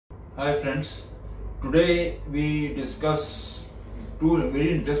Hi friends, today we discuss two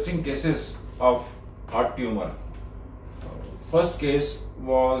very interesting cases of heart tumor. First case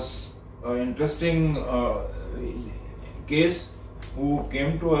was an interesting case who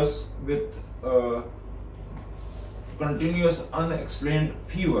came to us with continuous unexplained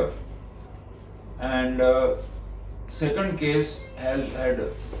fever, and second case had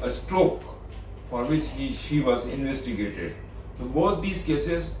a stroke for which she was investigated. So both these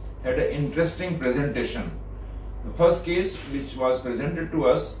cases had an interesting presentation. The first case, which was presented to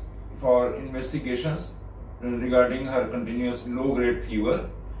us for investigations regarding her continuous low-grade fever,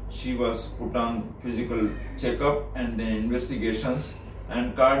 she was put on physical checkup and then investigations,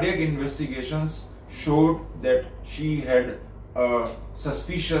 and cardiac investigations showed that she had a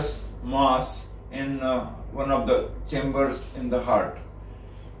suspicious mass in one of the chambers in the heart.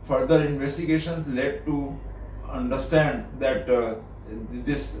 Further investigations led to understand that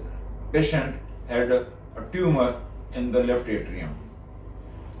this patient had a tumor in the left atrium.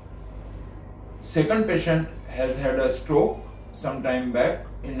 Second patient has had a stroke some time back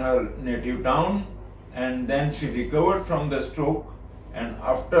in her native town, and then she recovered from the stroke, and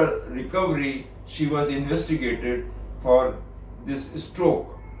after recovery she was investigated for this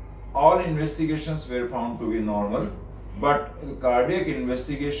stroke. All investigations were found to be normal, but cardiac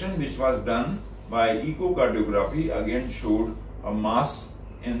investigation, which was done by echocardiography, again showed a mass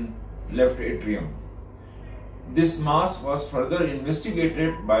in left atrium. This mass was further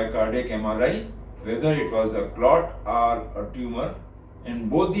investigated by cardiac MRI, whether it was a clot or a tumor. In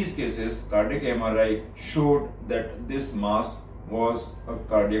both these cases, cardiac MRI showed that this mass was a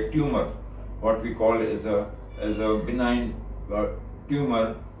cardiac tumor, what we call as a benign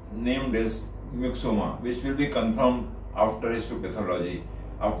tumor named as myxoma, which will be confirmed after histopathology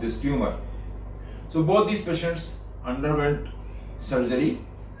of this tumor. So both these patients underwent surgery,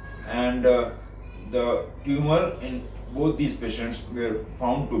 and the tumor in both these patients were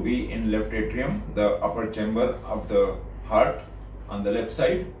found to be in left atrium, the upper chamber of the heart on the left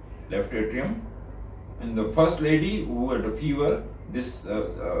side, left atrium. In the first lady who had a fever, this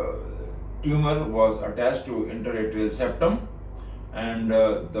tumor was attached to interatrial septum, and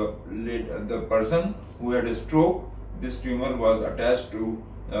the person who had a stroke, this tumor was attached to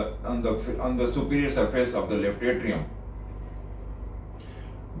on the superior surface of the left atrium.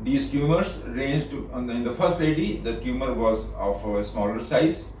 These tumors ranged in the first lady, the tumor was of a smaller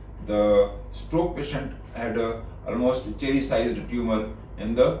size. The stroke patient had a almost cherry-sized tumor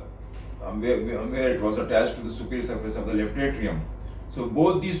in the where it was attached to the superior surface of the left atrium. So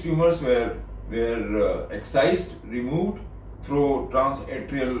both these tumors were excised, removed through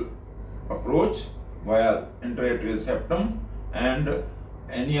transatrial approach via interatrial septum, and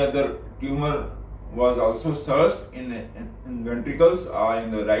any other tumor was also searched in ventricles or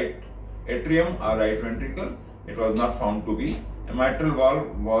in the right atrium or right ventricle. It was not found to be. A mitral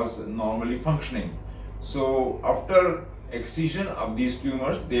valve was normally functioning. So after excision of these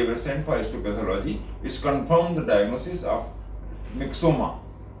tumors, they were sent for histopathology, which confirmed the diagnosis of myxoma,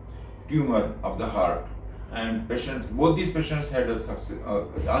 tumor of the heart. And both these patients had a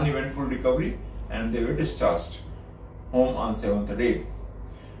uneventful recovery, and they were discharged home on 7th day.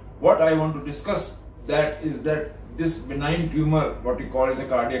 What I want to discuss is that this benign tumor, what we call as a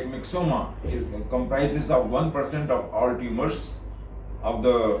cardiac myxoma, comprises of 1% of all tumors of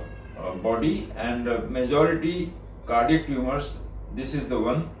the body, and majority cardiac tumors, this is the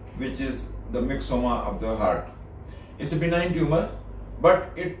one which is the myxoma of the heart. It's a benign tumor, but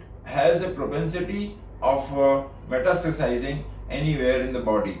it has a propensity of metastasizing anywhere in the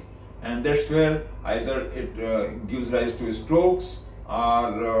body, and that's where either it gives rise to strokes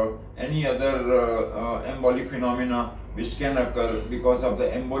or any other embolic phenomena which can occur because of the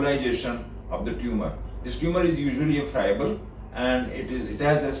embolization of the tumor. This tumor is usually a friable, and it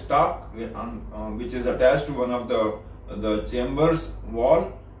has a stalk which is attached to one of the chambers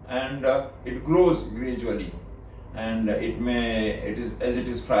wall, and it grows gradually, and as it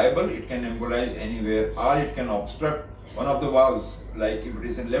is friable, it can embolize anywhere, or it can obstruct one of the valves. Like if it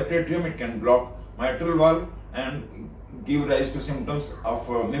is in left atrium, it can block mitral valve and give rise to symptoms of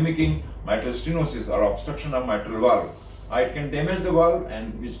mimicking mitral stenosis or obstruction of mitral valve. It can damage the valve,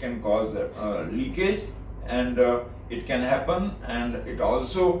 and which can cause leakage, and it can happen. And it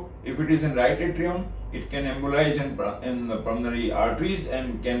also, if it is in right atrium, it can embolize in the pulmonary arteries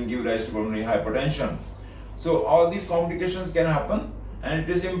and can give rise to pulmonary hypertension. So all these complications can happen, and it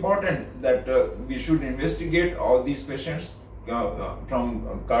is important that we should investigate all these patients from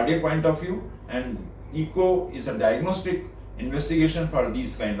a cardiac point of view, and echo is a diagnostic investigation for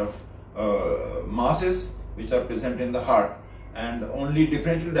these kind of masses which are present in the heart. and only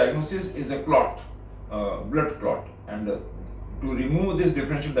differential diagnosis is a clot, blood clot, and to remove this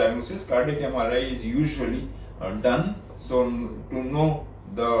differential diagnosis, cardiac MRI is usually done, so to know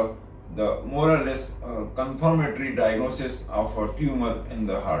the more or less confirmatory diagnosis of a tumor in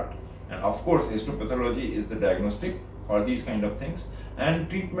the heart. And of course, histopathology is the diagnostic for these kind of things, and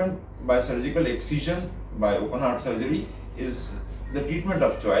treatment by surgical excision by open heart surgery is the treatment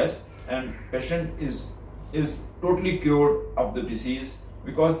of choice, and patient is totally cured of the disease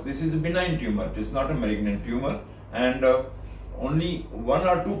because this is a benign tumor, it is not a malignant tumor, and only 1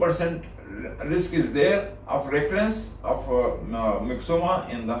 or 2% risk is there of recurrence of myxoma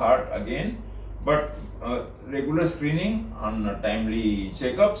in the heart again, but regular screening on timely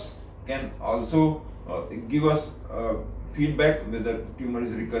checkups can also give us feedback whether tumor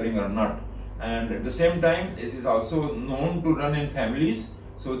is recurring or not. And at the same time, this is also known to run in families,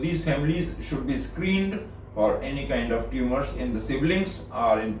 so these families should be screened for any kind of tumors in the siblings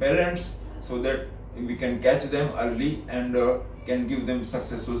or in parents, so that we can catch them early and can give them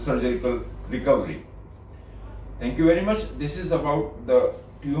successful surgical recovery. Thank you very much. This is about the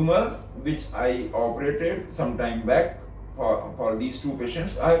tumor which I operated some time back for these two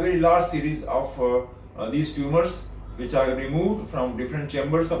patients. I have a very large series of these tumors which I removed from different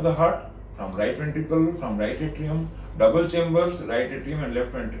chambers of the heart, from right ventricle, from right atrium, double chambers, right atrium and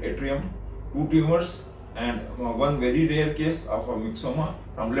left atrium, 2 tumors, and one very rare case of a myxoma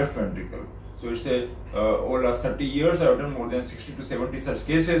from left ventricle. So it's over the last 30 years I have done more than 60 to 70 such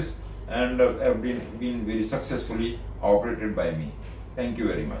cases, and have been very successfully operated by me. Thank you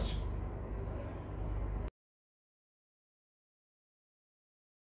very much.